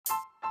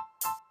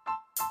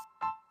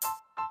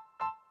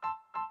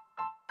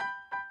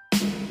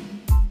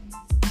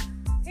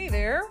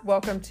here.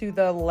 Welcome to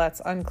the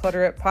Let's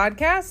Unclutter It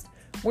podcast,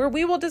 where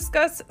we will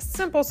discuss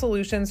simple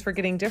solutions for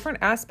getting different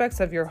aspects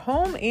of your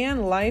home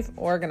and life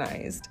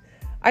organized.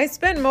 I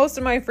spend most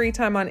of my free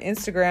time on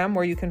Instagram,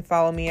 where you can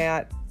follow me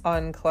at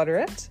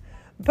Unclutter It,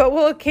 but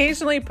will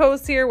occasionally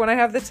post here when I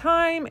have the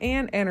time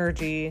and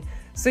energy,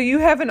 so you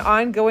have an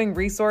ongoing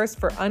resource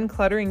for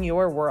uncluttering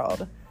your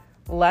world.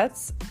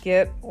 Let's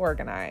get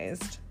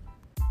organized.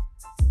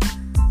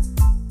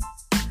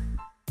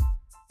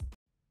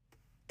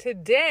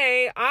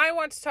 Today, I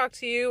want to talk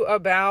to you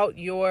about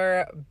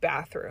your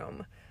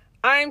bathroom.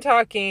 I'm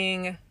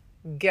talking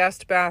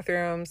guest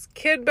bathrooms,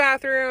 kid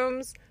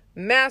bathrooms,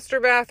 master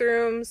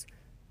bathrooms,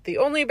 the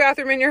only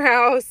bathroom in your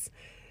house.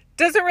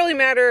 Doesn't really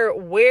matter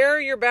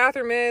where your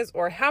bathroom is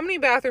or how many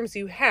bathrooms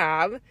you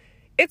have.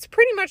 It's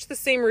pretty much the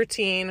same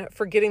routine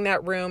for getting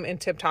that room in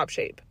tip-top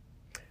shape.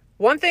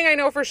 One thing I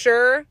know for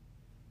sure,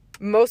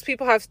 most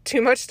people have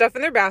too much stuff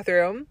in their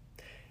bathroom.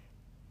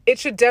 It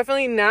should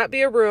definitely not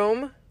be a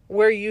room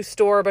where you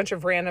store a bunch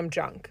of random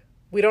junk.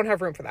 We don't have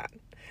room for that.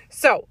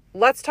 So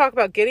let's talk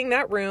about getting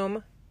that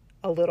room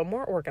a little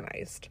more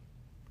organized.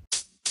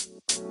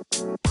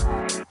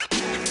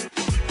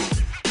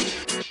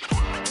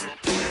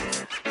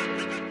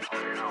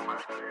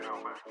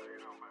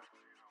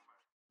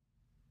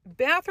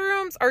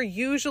 Bathrooms are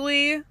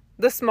usually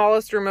the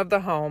smallest room of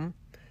the home,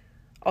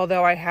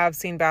 although I have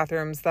seen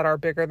bathrooms that are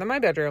bigger than my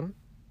bedroom.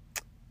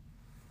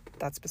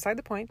 That's beside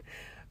the point.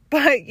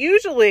 But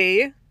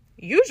usually,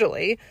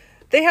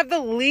 they have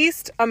the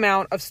least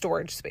amount of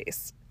storage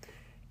space.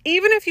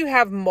 Even if you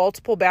have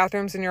multiple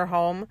bathrooms in your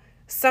home,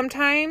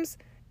 sometimes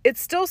it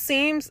still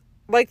seems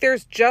like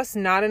there's just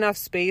not enough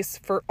space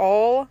for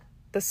all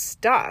the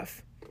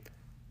stuff.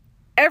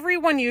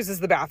 Everyone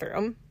uses the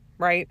bathroom,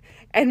 right?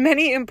 And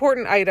many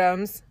important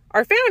items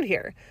are found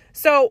here.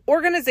 So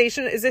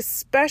organization is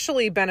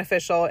especially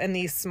beneficial in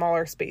these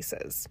smaller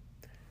spaces.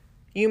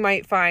 You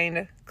might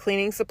find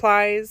cleaning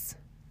supplies,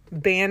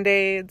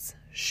 Band-Aids,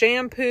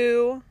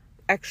 shampoo,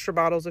 extra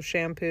bottles of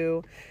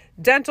shampoo,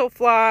 dental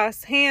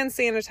floss, hand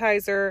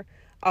sanitizer,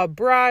 a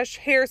brush,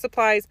 hair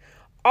supplies.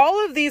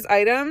 All of these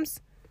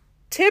items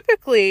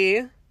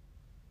typically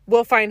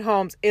will find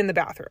homes in the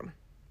bathroom.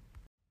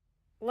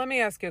 Let me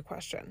ask you a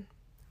question.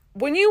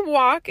 When you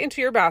walk into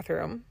your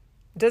bathroom,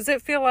 does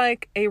it feel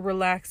like a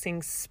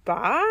relaxing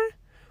spa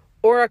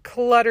or a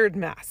cluttered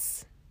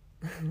mess?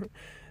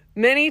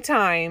 Many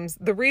times,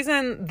 the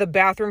reason the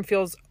bathroom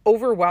feels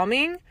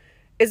overwhelming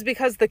is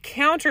because the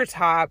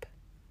countertop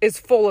is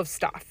full of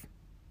stuff.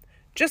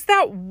 Just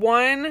that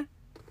one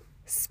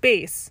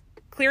space,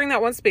 clearing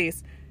that one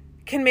space,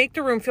 can make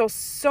the room feel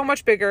so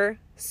much bigger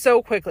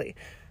so quickly.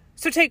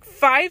 So take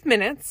 5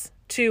 minutes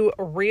to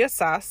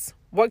reassess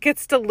what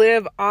gets to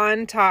live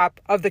on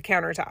top of the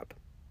countertop.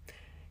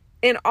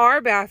 In our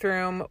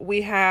bathroom,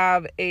 we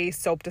have a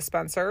soap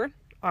dispenser,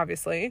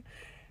 obviously,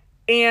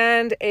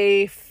 and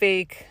a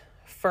fake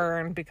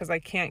fern because I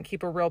can't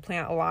keep a real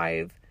plant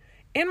alive.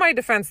 In my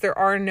defense, there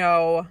are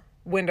no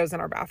windows in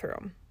our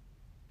bathroom.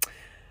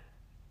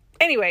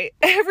 Anyway,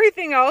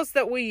 everything else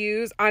that we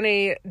use on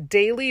a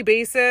daily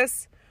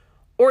basis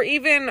or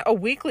even a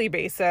weekly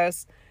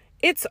basis,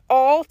 it's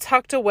all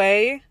tucked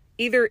away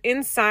either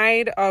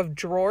inside of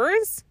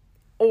drawers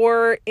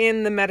or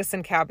in the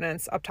medicine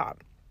cabinets up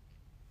top.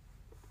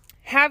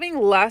 Having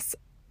less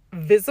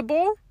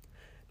visible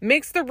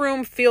makes the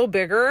room feel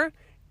bigger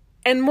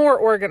and more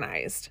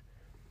organized.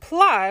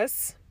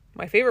 Plus,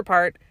 my favorite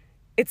part,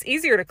 it's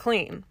easier to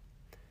clean.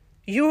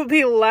 You will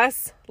be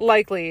less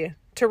likely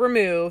to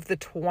remove the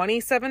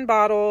 27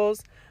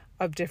 bottles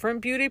of different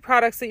beauty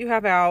products that you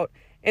have out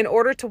in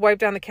order to wipe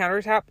down the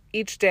countertop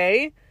each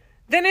day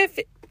than if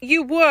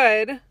you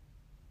would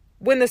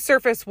when the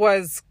surface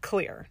was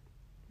clear,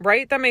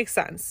 right? That makes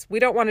sense. We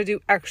don't want to do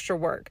extra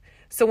work.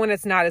 So when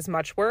it's not as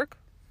much work,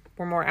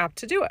 we're more apt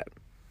to do it.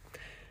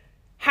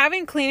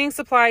 Having cleaning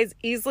supplies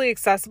easily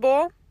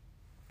accessible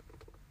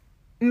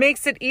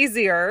makes it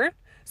easier.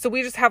 So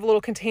we just have a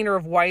little container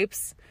of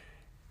wipes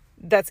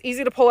that's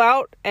easy to pull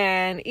out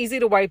and easy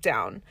to wipe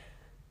down.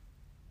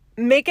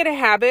 Make it a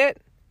habit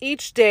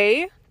each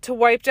day to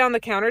wipe down the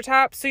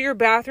countertop so your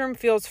bathroom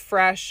feels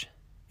fresh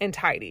and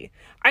tidy.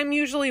 I'm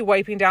usually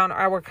wiping down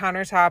our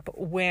countertop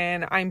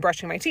when I'm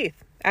brushing my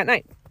teeth at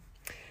night.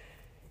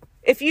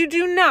 If you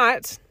do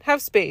not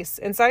have space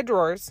inside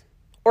drawers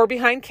or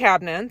behind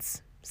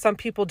cabinets, some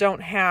people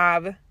don't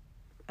have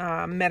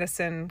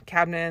medicine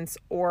cabinets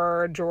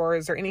or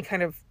drawers or any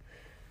kind of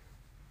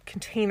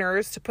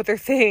containers to put their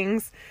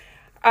things.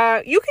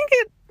 You can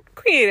get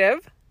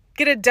creative,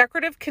 get a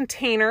decorative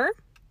container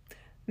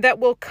that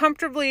will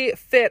comfortably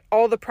fit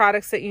all the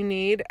products that you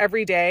need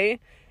every day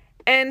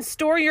and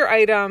store your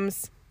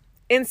items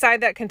inside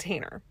that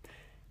container.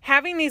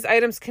 Having these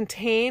items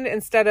contained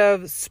instead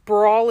of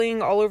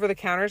sprawling all over the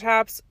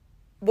countertops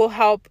will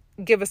help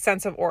give a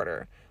sense of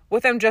order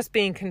with them just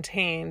being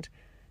contained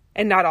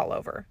and not all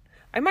over.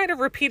 I might have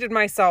repeated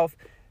myself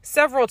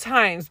several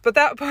times, but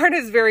that part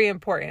is very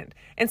important.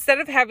 Instead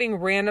of having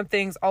random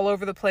things all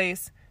over the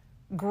place,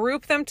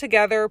 Group them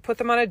together, put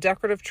them on a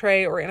decorative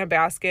tray or in a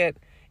basket.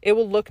 It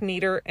will look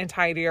neater and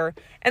tidier.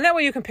 And that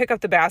way you can pick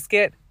up the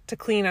basket to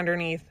clean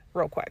underneath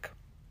real quick.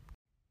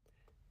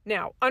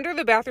 Now, under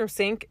the bathroom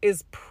sink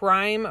is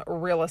prime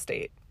real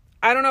estate.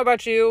 I don't know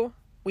about you.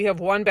 We have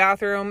one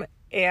bathroom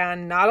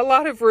and not a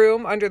lot of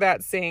room under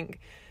that sink.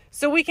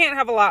 So we can't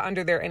have a lot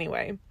under there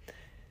anyway.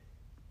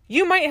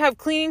 You might have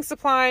cleaning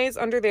supplies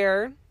under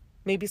there,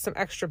 maybe some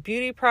extra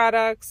beauty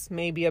products,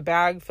 maybe a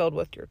bag filled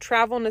with your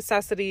travel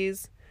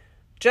necessities.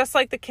 Just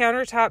like the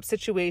countertop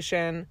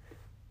situation,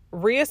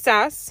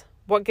 reassess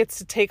what gets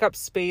to take up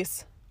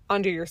space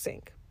under your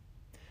sink.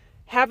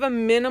 Have a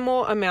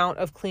minimal amount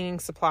of cleaning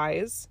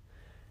supplies,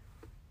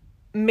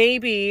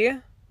 maybe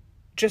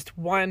just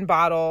one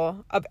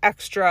bottle of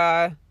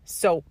extra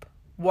soap,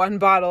 one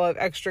bottle of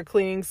extra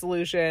cleaning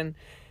solution,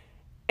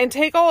 and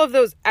take all of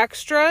those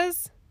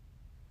extras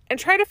and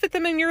try to fit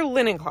them in your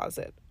linen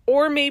closet,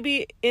 or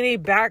maybe in a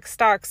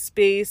backstock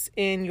space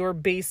in your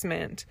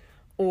basement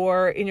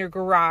or in your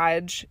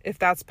garage, if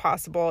that's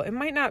possible. It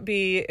might not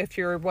be if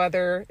your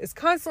weather is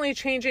constantly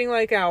changing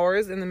like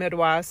ours in the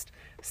Midwest.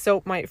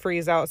 Soap might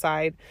freeze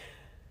outside.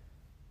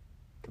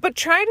 But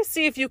try to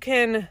see if you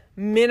can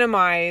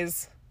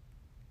minimize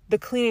the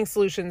cleaning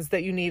solutions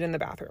that you need in the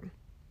bathroom.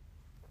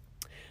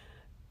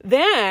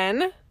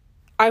 Then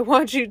I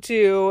want you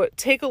to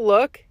take a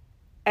look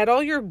at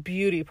all your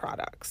beauty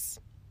products.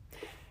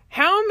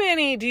 How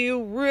many do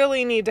you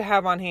really need to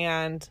have on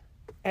hand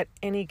at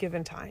any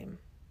given time?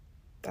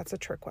 That's a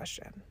trick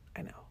question.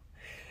 I know.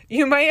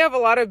 You might have a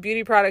lot of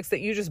beauty products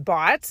that you just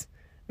bought.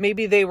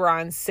 Maybe they were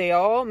on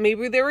sale.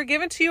 Maybe they were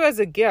given to you as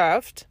a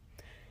gift.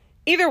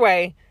 Either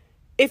way,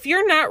 if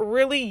you're not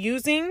really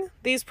using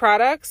these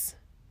products,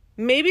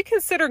 maybe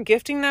consider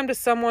gifting them to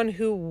someone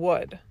who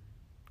would.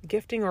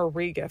 Gifting or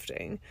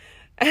regifting.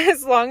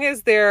 As long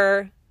as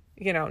they're,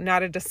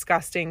 not a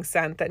disgusting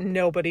scent that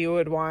nobody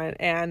would want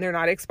and they're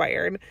not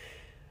expired.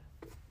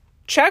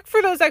 Check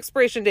for those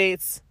expiration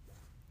dates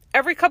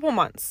every couple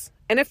months.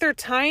 And if their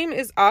time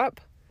is up,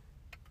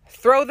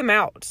 throw them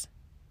out.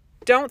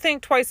 Don't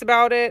think twice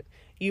about it.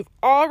 You've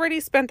already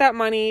spent that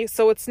money,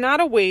 so it's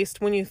not a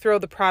waste when you throw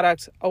the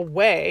product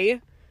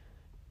away.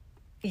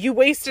 You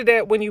wasted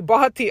it when you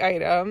bought the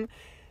item,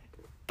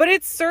 but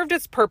it served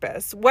its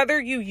purpose.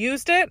 Whether you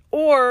used it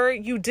or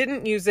you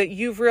didn't use it,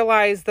 you've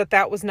realized that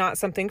that was not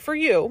something for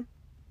you.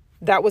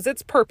 That was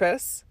its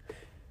purpose.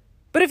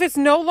 But if it's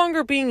no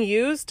longer being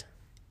used,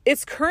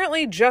 it's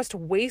currently just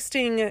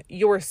wasting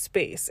your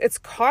space. It's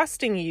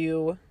costing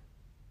you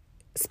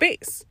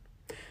space.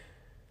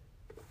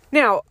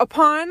 Now,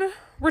 upon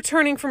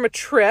returning from a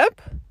trip,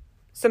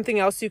 something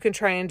else you can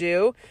try and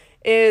do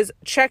is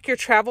check your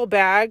travel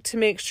bag to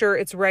make sure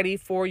it's ready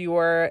for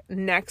your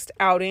next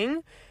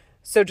outing.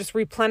 So just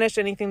replenish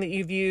anything that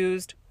you've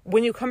used.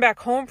 When you come back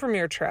home from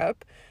your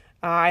trip,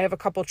 I have a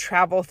couple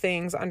travel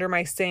things under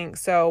my sink.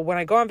 So when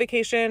I go on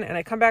vacation and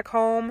I come back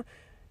home,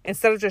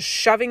 instead of just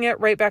shoving it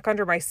right back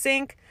under my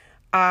sink,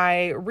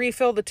 I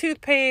refill the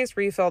toothpaste,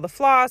 refill the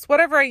floss,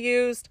 whatever I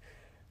used,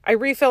 I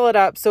refill it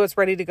up so it's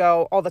ready to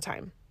go all the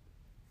time.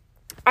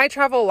 I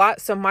travel a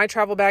lot, so my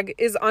travel bag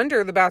is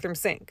under the bathroom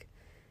sink.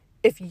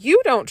 If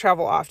you don't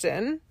travel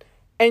often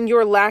and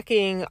you're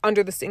lacking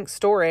under the sink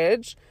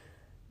storage,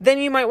 then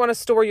you might want to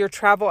store your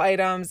travel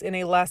items in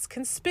a less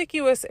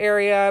conspicuous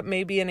area,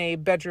 maybe in a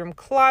bedroom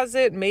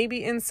closet,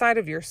 maybe inside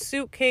of your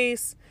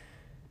suitcase.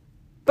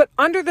 But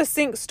under the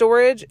sink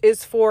storage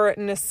is for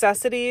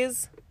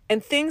necessities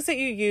and things that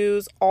you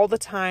use all the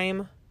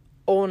time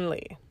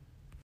only.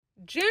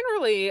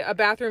 Generally, a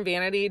bathroom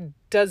vanity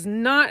does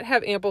not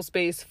have ample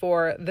space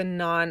for the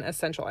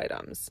non-essential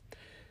items.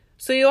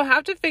 So you'll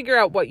have to figure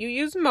out what you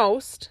use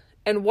most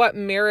and what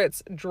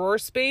merits drawer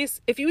space,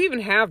 if you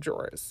even have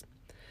drawers.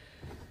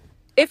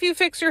 If you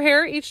fix your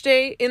hair each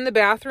day in the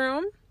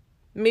bathroom,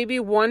 maybe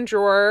one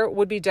drawer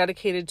would be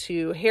dedicated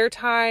to hair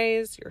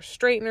ties, your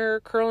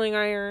straightener, curling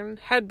iron,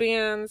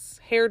 headbands,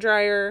 hair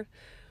dryer,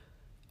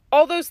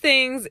 all those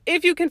things.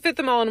 If you can fit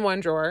them all in one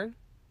drawer,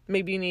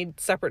 maybe you need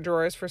separate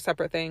drawers for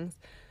separate things.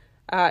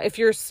 If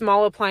your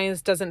small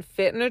appliance doesn't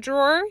fit in a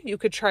drawer, you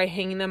could try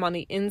hanging them on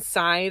the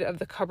inside of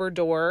the cupboard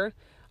door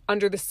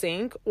under the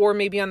sink, or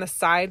maybe on the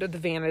side of the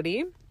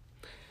vanity.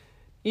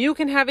 You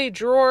can have a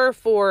drawer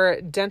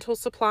for dental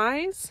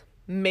supplies,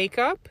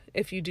 makeup,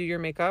 if you do your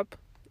makeup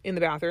in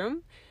the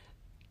bathroom,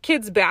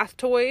 kids' bath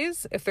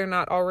toys, if they're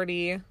not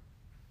already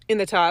in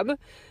the tub,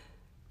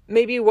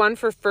 maybe one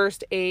for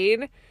first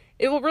aid.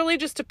 It will really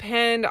just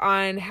depend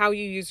on how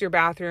you use your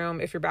bathroom.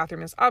 If your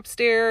bathroom is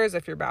upstairs,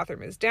 if your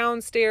bathroom is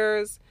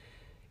downstairs,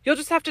 you'll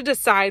just have to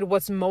decide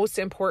what's most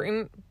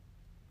important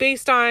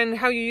based on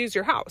how you use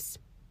your house.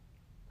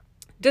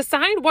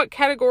 Decide what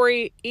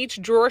category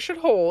each drawer should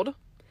hold,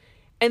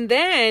 and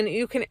then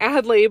you can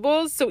add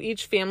labels so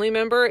each family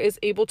member is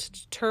able to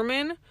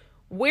determine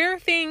where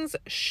things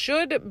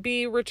should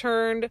be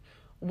returned.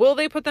 Will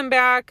they put them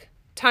back?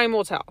 Time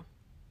will tell.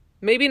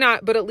 Maybe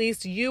not, but at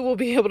least you will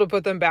be able to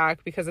put them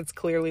back because it's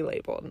clearly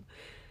labeled.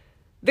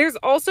 There's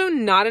also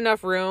not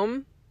enough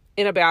room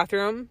in a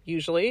bathroom,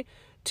 usually,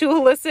 to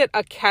elicit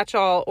a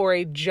catch-all or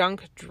a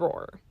junk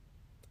drawer.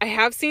 I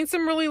have seen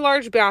some really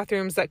large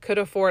bathrooms that could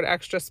afford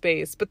extra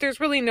space, but there's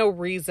really no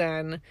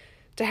reason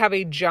to have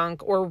a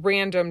junk or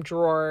random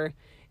drawer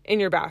in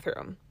your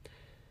bathroom.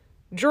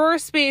 Drawer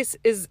space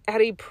is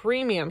at a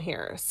premium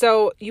here,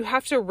 so you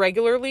have to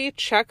regularly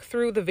check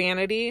through the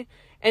vanity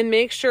and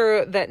make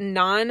sure that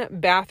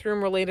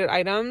non-bathroom related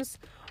items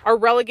are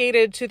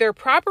relegated to their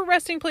proper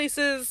resting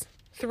places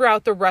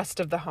throughout the rest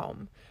of the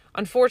home.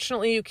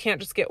 Unfortunately, you can't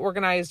just get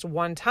organized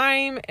one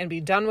time and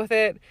be done with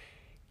it.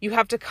 You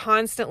have to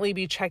constantly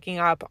be checking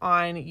up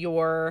on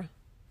your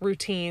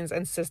routines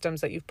and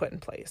systems that you've put in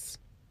place.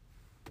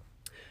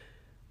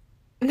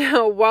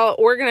 Now, while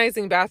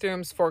organizing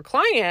bathrooms for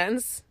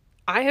clients,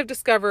 I have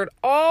discovered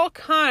all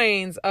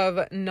kinds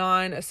of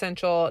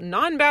non-essential,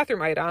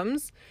 non-bathroom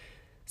items,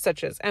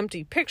 such as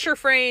empty picture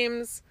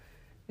frames,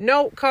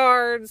 note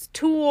cards,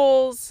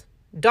 tools,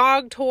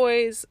 dog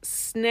toys,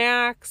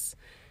 snacks.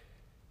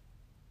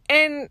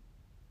 And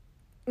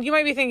you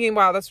might be thinking,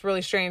 wow, that's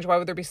really strange. Why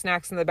would there be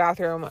snacks in the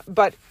bathroom?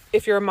 But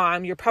if you're a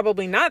mom, you're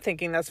probably not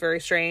thinking that's very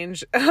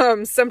strange.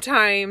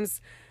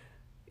 Sometimes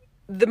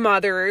the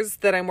mothers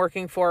that I'm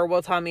working for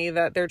will tell me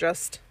that they're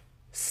just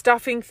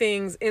stuffing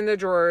things in the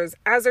drawers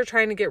as they're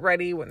trying to get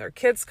ready when their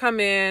kids come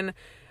in.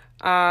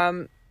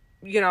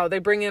 They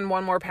bring in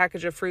one more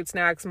package of fruit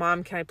snacks.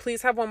 Mom, can I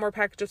please have one more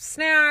package of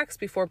snacks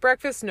before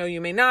breakfast? No, you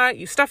may not.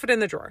 You stuff it in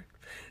the drawer.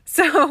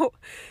 So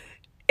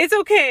it's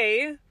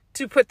okay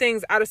to put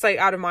things out of sight,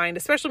 out of mind,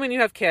 especially when you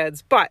have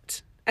kids.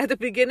 But at the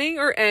beginning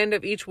or end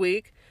of each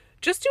week,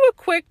 just do a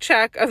quick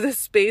check of the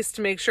space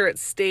to make sure it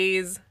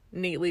stays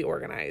neatly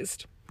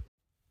organized.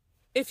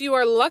 If you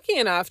are lucky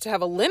enough to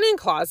have a linen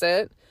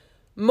closet,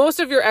 most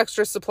of your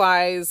extra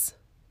supplies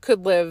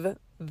could live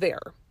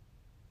there.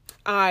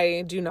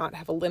 I do not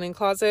have a linen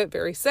closet,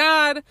 very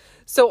sad.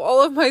 So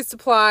all of my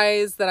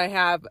supplies that I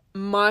have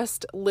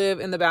must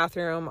live in the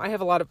bathroom. I have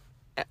a lot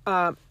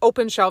of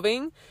open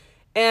shelving,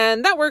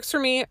 and that works for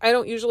me. I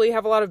don't usually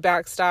have a lot of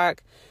backstock.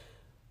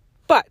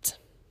 But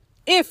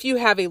if you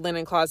have a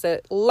linen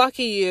closet,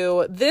 lucky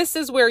you, this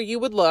is where you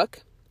would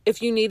look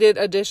if you needed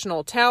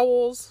additional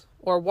towels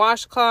or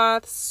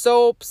washcloths,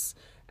 soaps,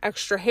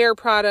 extra hair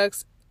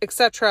products,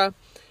 etc.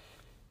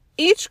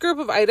 Each group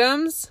of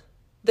items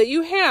that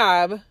you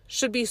have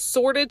should be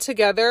sorted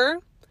together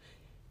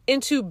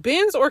into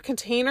bins or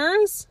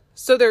containers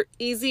so they're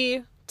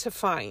easy to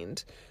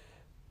find.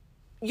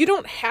 You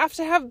don't have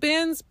to have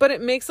bins, but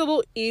it makes it a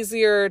little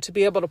easier to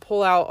be able to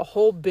pull out a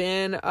whole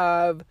bin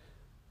of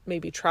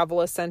maybe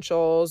travel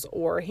essentials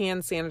or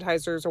hand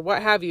sanitizers or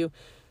what have you.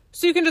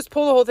 So you can just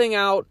pull the whole thing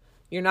out.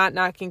 You're not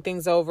knocking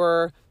things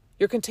over.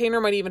 Your container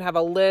might even have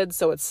a lid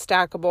so it's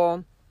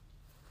stackable.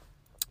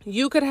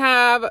 You could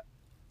have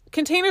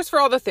containers for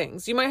all the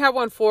things. You might have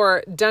one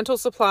for dental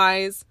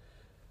supplies,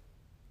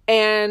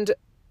 and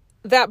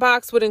that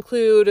box would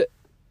include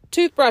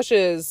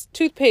toothbrushes,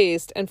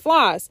 toothpaste, and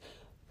floss.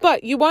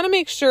 But you want to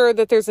make sure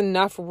that there's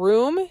enough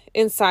room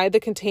inside the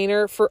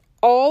container for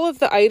all of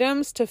the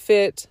items to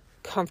fit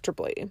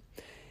comfortably.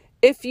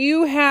 If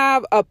you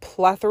have a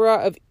plethora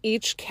of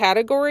each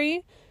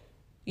category,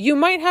 you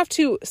might have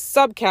to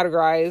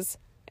subcategorize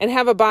and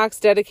have a box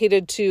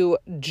dedicated to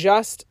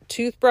just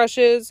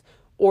toothbrushes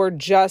or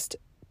just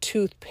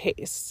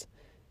toothpaste.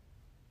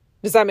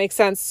 Does that make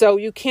sense? So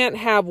you can't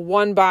have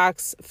one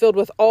box filled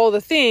with all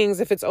the things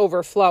if it's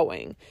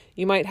overflowing.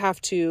 You might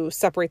have to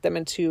separate them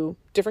into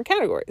different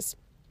categories.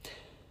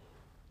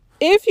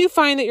 If you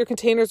find that your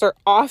containers are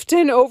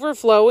often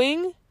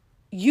overflowing,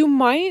 you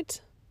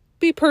might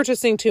be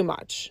purchasing too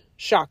much.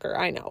 Shocker,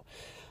 I know.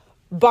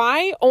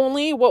 Buy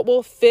only what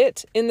will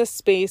fit in the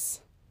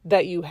space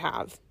that you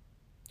have.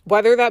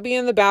 Whether that be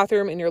in the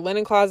bathroom, in your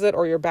linen closet,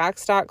 or your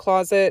backstock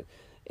closet,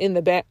 in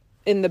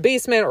the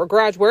basement or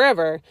garage,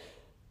 wherever,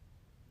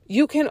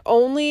 you can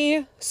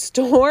only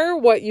store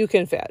what you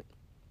can fit.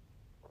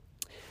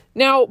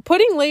 Now,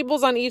 putting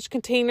labels on each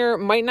container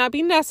might not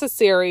be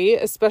necessary,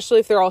 especially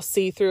if they're all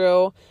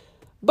see-through,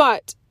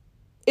 but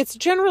it's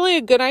generally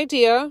a good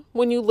idea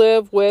when you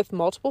live with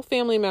multiple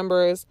family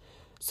members,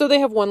 so they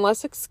have one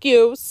less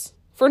excuse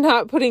for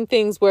not putting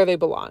things where they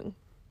belong.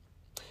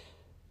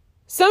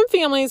 Some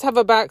families have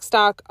a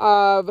backstock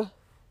of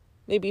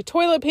maybe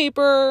toilet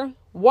paper,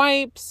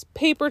 wipes,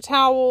 paper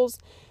towels,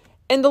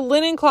 and the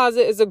linen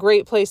closet is a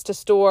great place to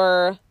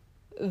store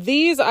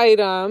these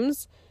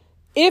items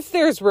if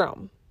there's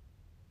room.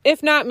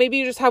 If not, maybe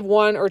you just have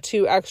one or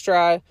two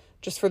extra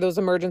just for those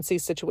emergency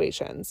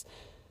situations.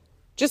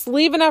 Just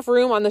leave enough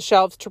room on the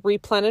shelves to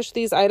replenish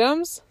these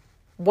items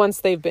once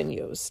they've been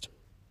used.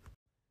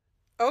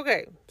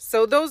 Okay,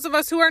 so those of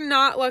us who are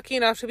not lucky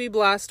enough to be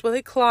blessed with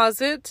a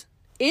closet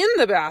in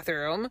the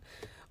bathroom,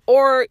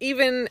 or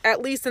even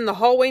at least in the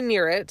hallway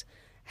near it,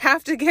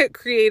 have to get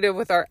creative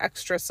with our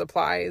extra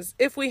supplies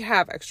if we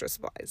have extra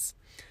supplies.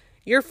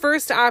 Your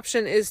first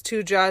option is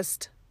to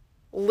just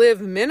live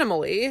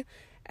minimally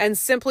and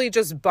simply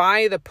just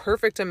buy the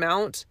perfect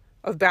amount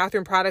of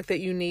bathroom product that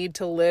you need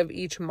to live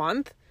each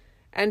month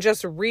and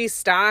just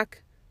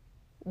restock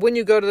when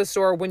you go to the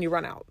store when you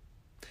run out.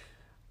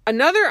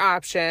 Another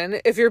option,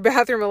 if your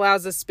bathroom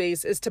allows this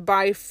space, is to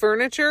buy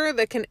furniture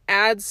that can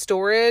add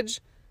storage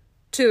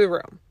to the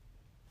room.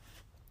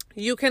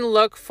 You can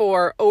look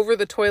for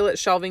over-the-toilet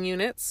shelving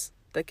units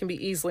that can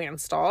be easily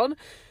installed.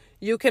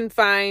 You can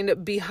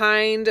find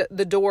behind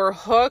the door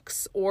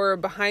hooks or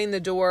behind the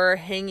door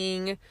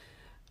hanging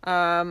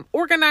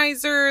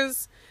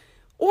organizers,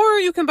 or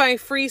you can buy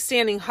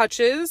freestanding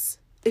hutches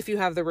if you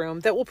have the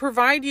room that will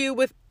provide you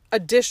with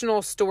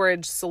additional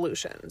storage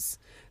solutions.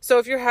 So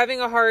if you're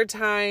having a hard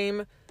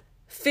time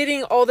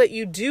fitting all that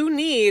you do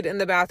need in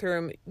the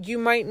bathroom, you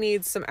might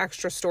need some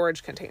extra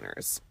storage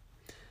containers.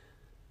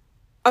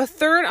 A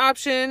third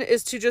option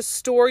is to just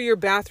store your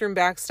bathroom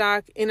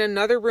backstock in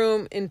another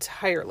room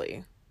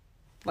entirely.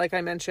 Like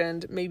I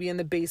mentioned, maybe in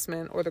the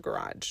basement or the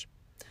garage.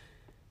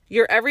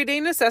 Your everyday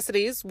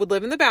necessities would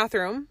live in the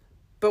bathroom,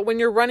 but when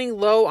you're running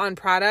low on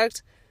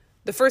product,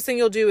 the first thing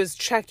you'll do is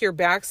check your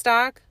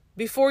backstock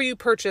before you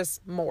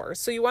purchase more.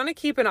 So you want to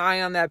keep an eye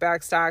on that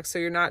backstock so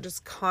you're not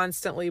just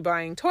constantly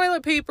buying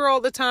toilet paper all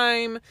the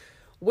time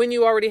when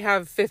you already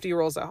have 50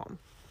 rolls at home.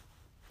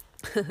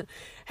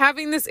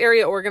 Having this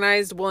area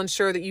organized will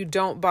ensure that you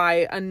don't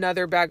buy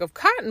another bag of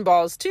cotton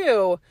balls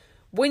too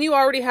when you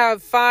already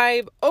have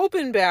 5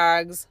 open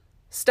bags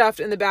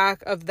stuffed in the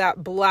back of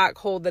that black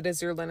hole that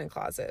is your linen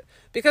closet.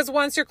 Because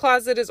once your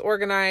closet is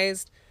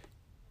organized,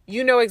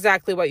 you know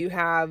exactly what you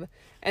have.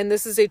 And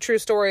this is a true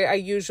story. I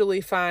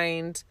usually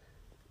find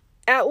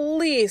at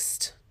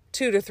least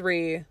 2 to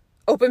 3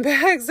 open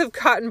bags of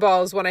cotton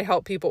balls when I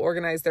help people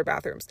organize their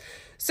bathrooms.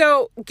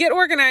 So get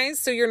organized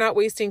so you're not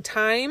wasting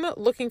time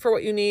looking for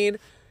what you need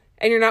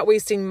and you're not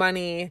wasting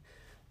money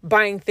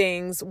buying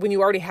things when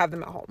you already have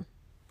them at home.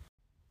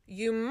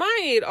 You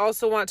might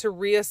also want to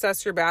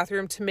reassess your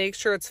bathroom to make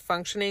sure it's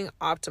functioning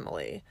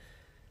optimally.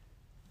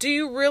 Do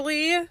you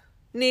really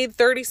need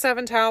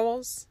 37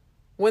 towels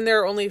when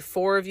there are only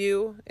 4 of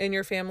you in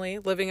your family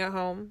living at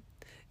home?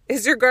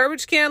 Is your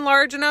garbage can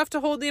large enough to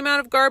hold the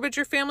amount of garbage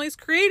your family is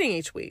creating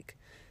each week?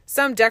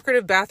 Some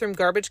decorative bathroom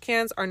garbage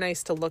cans are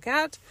nice to look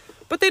at,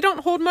 but they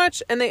don't hold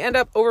much and they end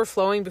up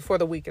overflowing before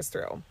the week is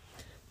through.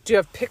 Do you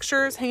have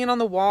pictures hanging on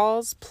the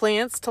walls,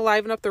 plants to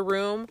liven up the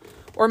room,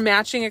 or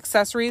matching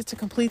accessories to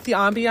complete the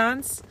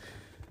ambiance?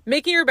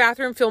 Making your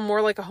bathroom feel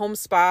more like a home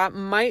spa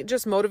might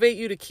just motivate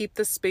you to keep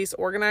this space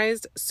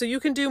organized so you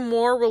can do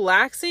more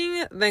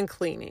relaxing than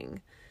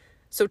cleaning.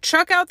 So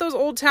chuck out those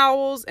old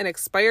towels and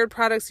expired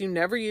products you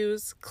never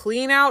use,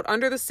 clean out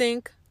under the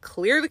sink,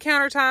 clear the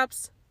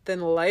countertops,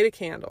 then light a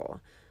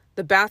candle.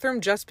 The bathroom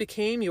just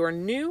became your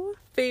new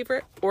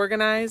favorite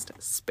organized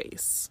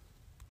space.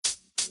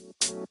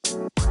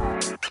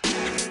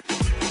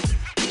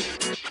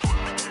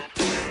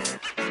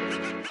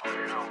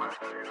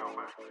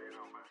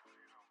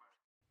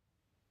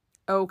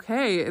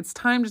 Okay, it's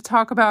time to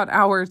talk about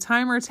our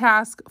timer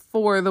task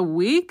for the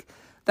week.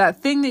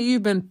 That thing that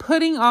you've been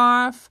putting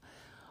off,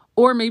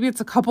 or maybe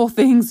it's a couple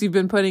things you've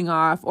been putting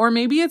off, or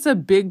maybe it's a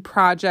big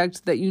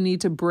project that you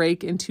need to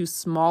break into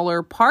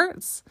smaller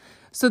parts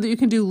so that you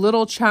can do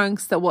little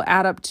chunks that will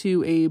add up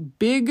to a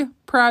big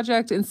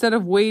project instead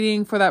of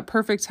waiting for that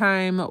perfect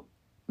time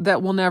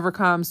that will never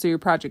come so your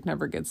project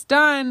never gets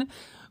done.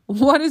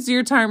 What does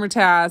your timer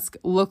task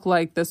look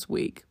like this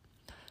week?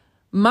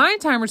 My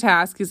timer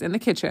task is in the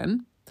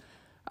kitchen.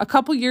 A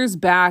couple years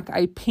back,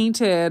 I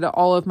painted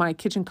all of my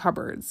kitchen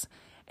cupboards,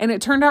 and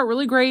it turned out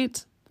really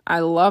great. I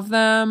love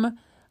them.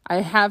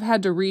 I have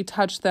had to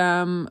retouch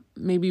them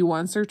maybe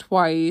once or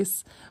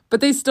twice,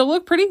 but they still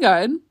look pretty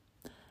good.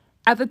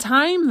 At the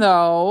time,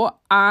 though,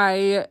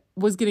 I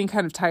was getting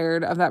kind of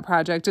tired of that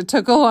project. It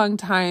took a long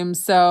time,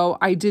 so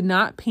I did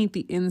not paint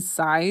the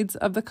insides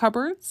of the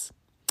cupboards.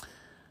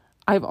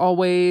 I've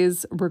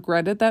always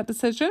regretted that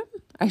decision.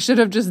 I should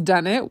have just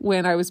done it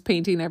when I was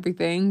painting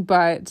everything,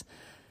 but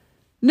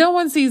no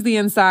one sees the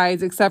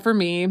insides except for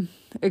me,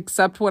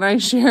 except when I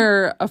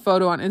share a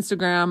photo on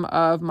Instagram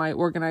of my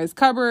organized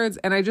cupboards.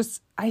 And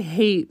I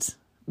hate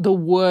the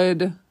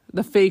wood,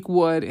 the fake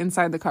wood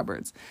inside the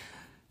cupboards.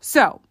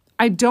 So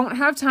I don't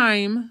have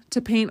time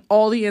to paint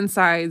all the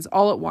insides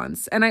all at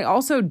once. And I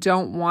also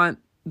don't want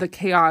the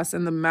chaos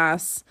and the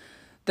mess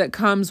that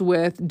comes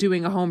with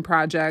doing a home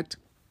project.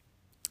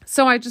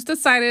 So I just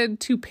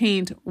decided to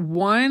paint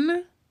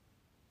one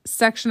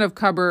section of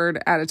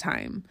cupboard at a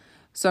time.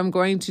 So I'm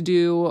going to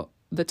do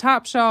the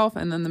top shelf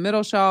and then the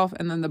middle shelf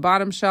and then the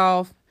bottom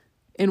shelf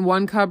in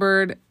one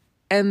cupboard.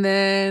 And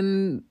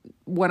then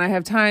when I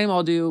have time,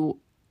 I'll do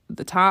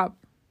the top.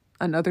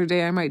 Another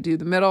day I might do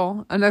the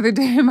middle. Another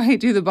day I might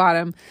do the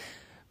bottom.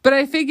 But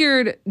I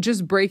figured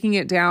just breaking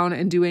it down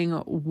and doing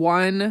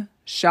one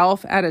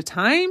shelf at a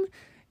time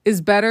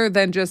is better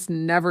than just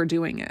never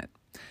doing it.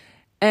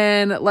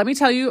 And let me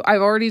tell you,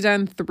 I've already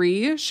done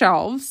 3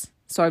 shelves.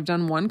 So I've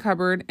done one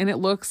cupboard and it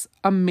looks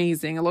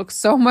amazing. It looks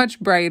so much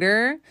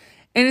brighter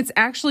and it's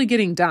actually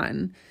getting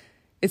done.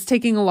 It's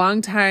taking a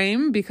long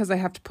time because I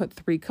have to put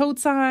 3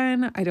 coats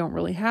on. I don't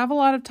really have a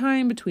lot of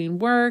time between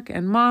work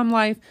and mom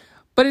life,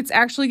 but it's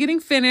actually getting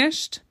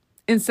finished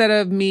instead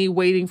of me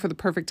waiting for the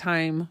perfect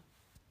time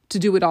to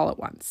do it all at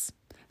once.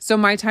 So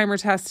my timer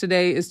task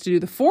today is to do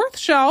the 4th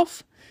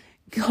shelf,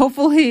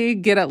 hopefully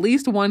get at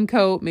least 1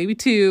 coat, maybe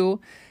 2,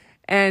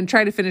 and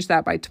try to finish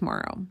that by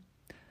tomorrow.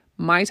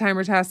 My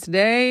timer task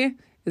today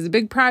is a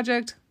big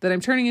project that I'm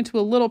turning into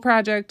a little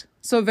project,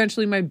 so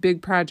eventually my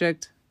big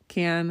project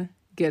can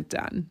get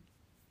done.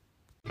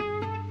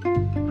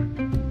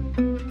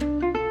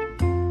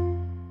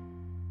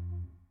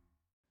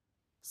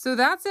 So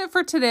that's it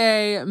for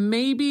today.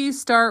 Maybe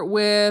start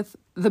with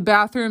the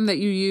bathroom that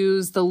you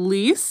use the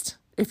least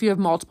if you have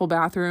multiple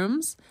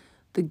bathrooms.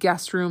 The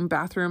guest room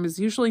bathroom is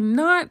usually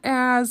not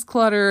as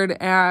cluttered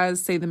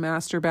as, say, the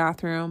master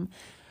bathroom.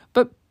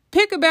 But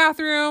pick a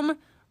bathroom,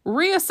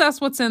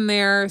 reassess what's in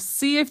there,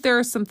 see if there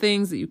are some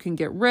things that you can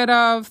get rid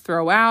of,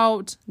 throw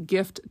out,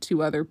 gift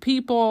to other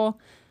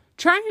people.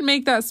 Try and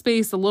make that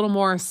space a little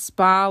more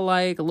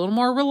spa-like, a little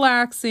more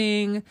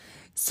relaxing,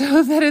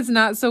 so that it's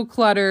not so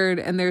cluttered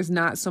and there's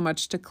not so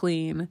much to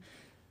clean.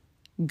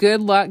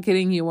 Good luck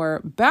getting your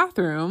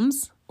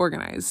bathrooms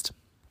organized.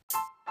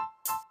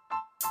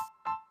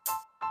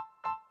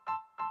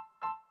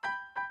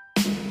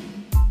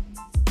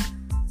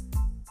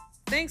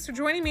 Thanks for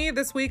joining me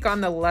this week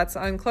on the Let's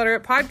Unclutter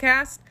It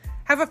podcast.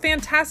 Have a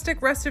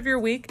fantastic rest of your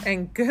week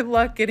and good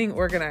luck getting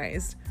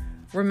organized.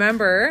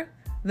 Remember,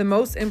 the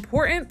most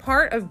important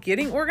part of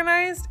getting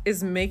organized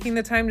is making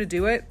the time to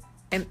do it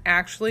and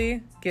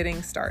actually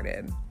getting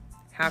started.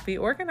 Happy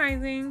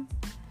organizing!